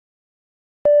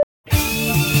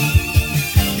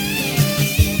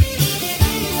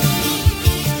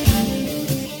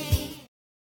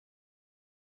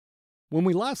When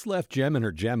we last left Jem and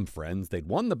her Gem friends, they'd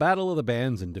won the Battle of the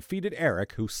Bands and defeated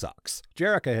Eric, who sucks.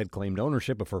 Jerrica had claimed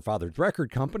ownership of her father's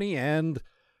record company and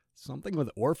something with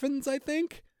orphans, I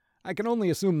think? I can only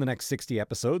assume the next 60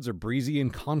 episodes are breezy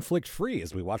and conflict-free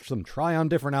as we watch them try on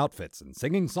different outfits and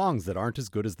singing songs that aren't as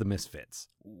good as the Misfits.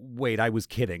 Wait, I was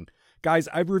kidding. Guys,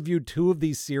 I've reviewed 2 of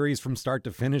these series from start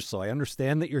to finish, so I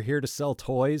understand that you're here to sell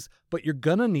toys, but you're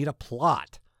gonna need a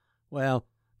plot. Well,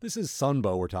 this is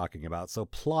Sunbow we're talking about, so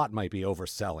plot might be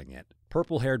overselling it.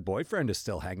 Purple-haired boyfriend is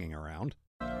still hanging around.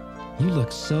 You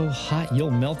look so hot you'll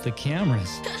melt the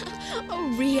cameras.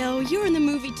 Oh, Rio, you're in the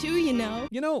movie too, you know.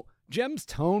 You know, Jem's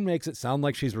tone makes it sound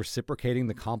like she's reciprocating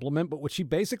the compliment, but what she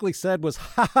basically said was,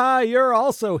 "Haha, you're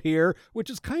also here,"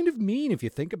 which is kind of mean if you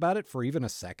think about it for even a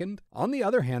second. On the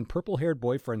other hand, purple-haired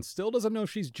boyfriend still doesn't know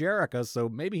she's Jerrica, so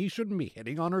maybe he shouldn't be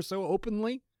hitting on her so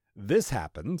openly. This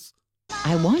happens.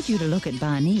 I want you to look at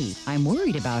Bonnie. I'm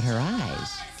worried about her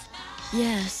eyes.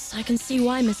 Yes, I can see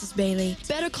why, Mrs. Bailey.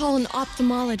 Better call an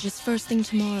ophthalmologist first thing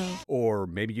tomorrow. Or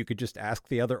maybe you could just ask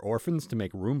the other orphans to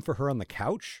make room for her on the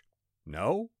couch?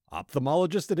 No?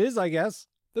 Ophthalmologist it is, I guess.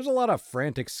 There's a lot of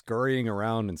frantic scurrying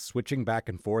around and switching back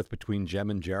and forth between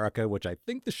Jem and Jerrica, which I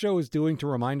think the show is doing to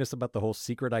remind us about the whole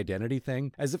secret identity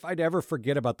thing, as if I'd ever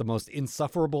forget about the most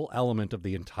insufferable element of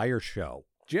the entire show.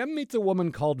 Jem meets a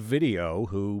woman called Video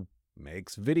who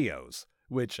makes videos,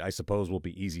 which I suppose will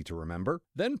be easy to remember.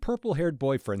 Then purple-haired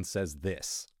boyfriend says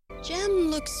this.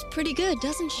 Jem looks pretty good,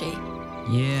 doesn't she?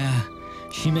 Yeah,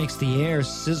 she makes the air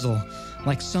sizzle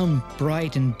like some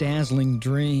bright and dazzling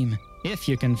dream, if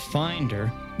you can find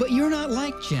her. But you're not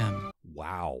like Jem.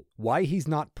 Wow. Why he's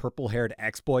not purple-haired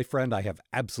ex-boyfriend, I have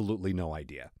absolutely no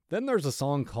idea. Then there's a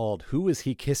song called Who Is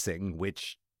He Kissing,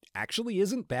 which actually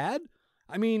isn't bad.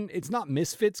 I mean, it's not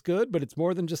Misfits good, but it's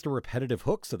more than just a repetitive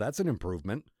hook, so that's an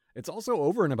improvement. It's also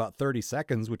over in about 30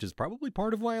 seconds, which is probably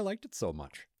part of why I liked it so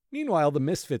much. Meanwhile, the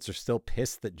Misfits are still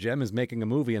pissed that Jem is making a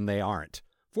movie and they aren't.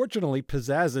 Fortunately,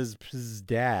 Pizzazz's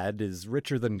dad is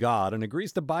richer than God and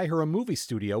agrees to buy her a movie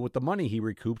studio with the money he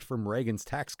recouped from Reagan's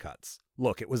tax cuts.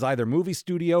 Look, it was either movie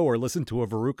studio or listen to a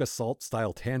Veruca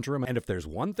Salt-style tantrum, and if there's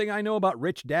one thing I know about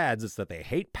rich dads, it's that they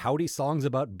hate pouty songs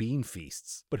about bean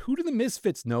feasts. But who do the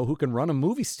Misfits know who can run a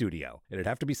movie studio? It'd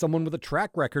have to be someone with a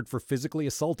track record for physically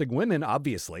assaulting women,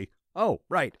 obviously. Oh,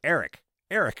 right, Eric.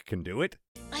 Eric can do it.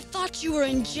 I thought you were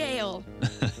in jail.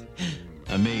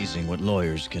 Amazing what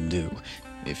lawyers can do,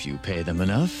 if you pay them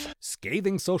enough.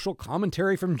 Scathing social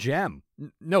commentary from Jem.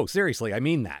 No, seriously, I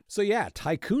mean that. So yeah,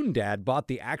 Tycoon Dad bought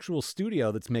the actual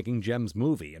studio that's making Jem's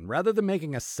movie, and rather than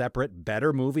making a separate,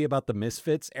 better movie about the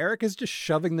Misfits, Eric is just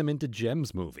shoving them into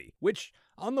Jem's movie, which,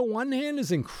 on the one hand,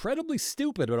 is incredibly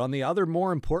stupid, but on the other,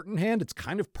 more important hand, it's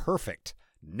kind of perfect.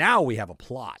 Now we have a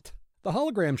plot. The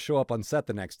holograms show up on set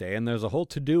the next day, and there's a whole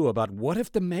to-do about what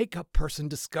if the makeup person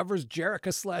discovers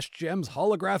Jerrica/Jem's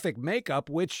holographic makeup,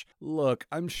 which, look,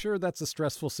 I'm sure that's a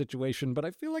stressful situation, but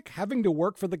I feel like having to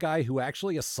work for the guy who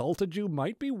actually assaulted you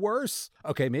might be worse.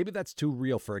 Okay, maybe that's too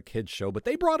real for a kid's show, but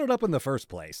they brought it up in the first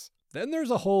place. Then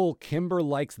there's a whole Kimber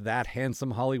likes that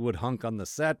handsome Hollywood hunk on the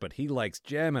set, but he likes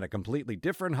Jem, and a completely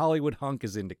different Hollywood hunk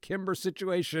is into Kimber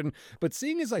situation. But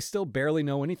seeing as I still barely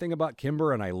know anything about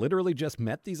Kimber and I literally just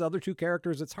met these other 2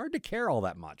 characters, it's hard to care all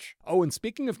that much. Oh, and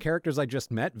speaking of characters I just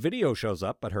met, Video shows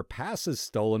up, but her pass is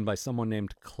stolen by someone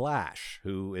named Clash,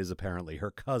 who is apparently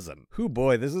her cousin. Whew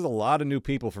boy, this is a lot of new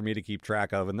people for me to keep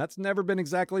track of, and that's never been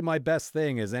exactly my best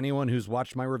thing, as anyone who's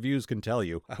watched my reviews can tell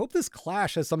you. I hope this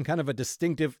Clash has some kind of a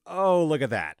distinctive, oh, look at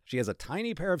that. She has a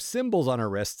tiny pair of symbols on her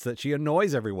wrists that she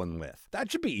annoys everyone with.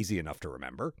 That should be easy enough to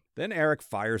remember. Then Eric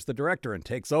fires the director and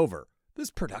takes over. This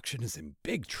production is in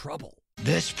big trouble.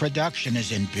 This production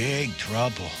is in big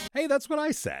trouble. Hey, that's what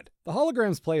I said. The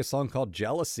holograms play a song called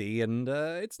Jealousy, and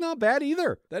it's not bad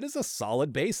either. That is a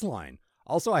solid bass line.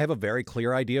 Also, I have a very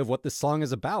clear idea of what this song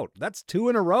is about. That's 2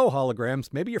 in a row,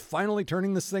 holograms. Maybe you're finally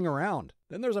turning this thing around.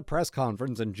 Then there's a press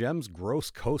conference, and Jem's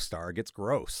gross co-star gets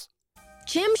gross.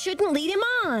 Jem shouldn't lead him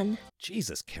on.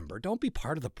 Jesus, Kimber, don't be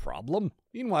part of the problem.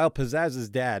 Meanwhile, Pizzazz's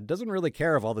dad doesn't really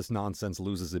care if all this nonsense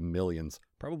loses him millions.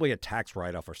 Probably a tax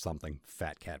write-off or something.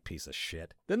 Fat cat piece of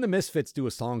shit. Then the Misfits do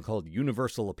a song called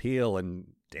Universal Appeal,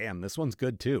 and damn, this one's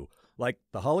good too. Like,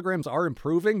 the holograms are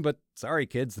improving, but sorry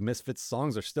kids, the Misfits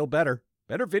songs are still better.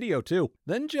 Better video too.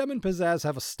 Then Jem and Pizzazz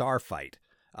have a star fight.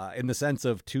 In the sense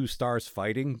of 2 stars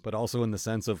fighting, but also in the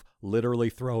sense of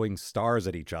literally throwing stars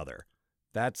at each other.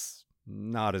 That's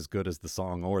not as good as the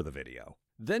song or the video.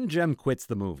 Then Jem quits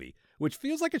the movie, which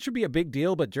feels like it should be a big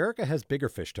deal, but Jerrica has bigger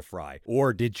fish to fry.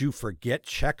 Or did you forget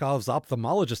Chekhov's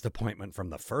ophthalmologist appointment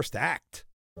from the first act?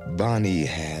 Bonnie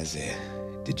has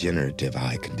a degenerative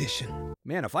eye condition.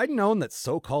 Man, if I'd known that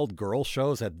so-called girl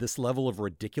shows had this level of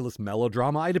ridiculous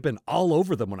melodrama, I'd have been all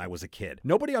over them when I was a kid.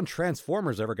 Nobody on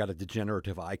Transformers ever got a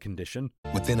degenerative eye condition.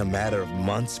 Within a matter of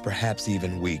months, perhaps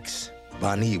even weeks,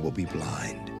 Bonnie will be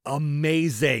blind.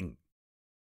 Amazing!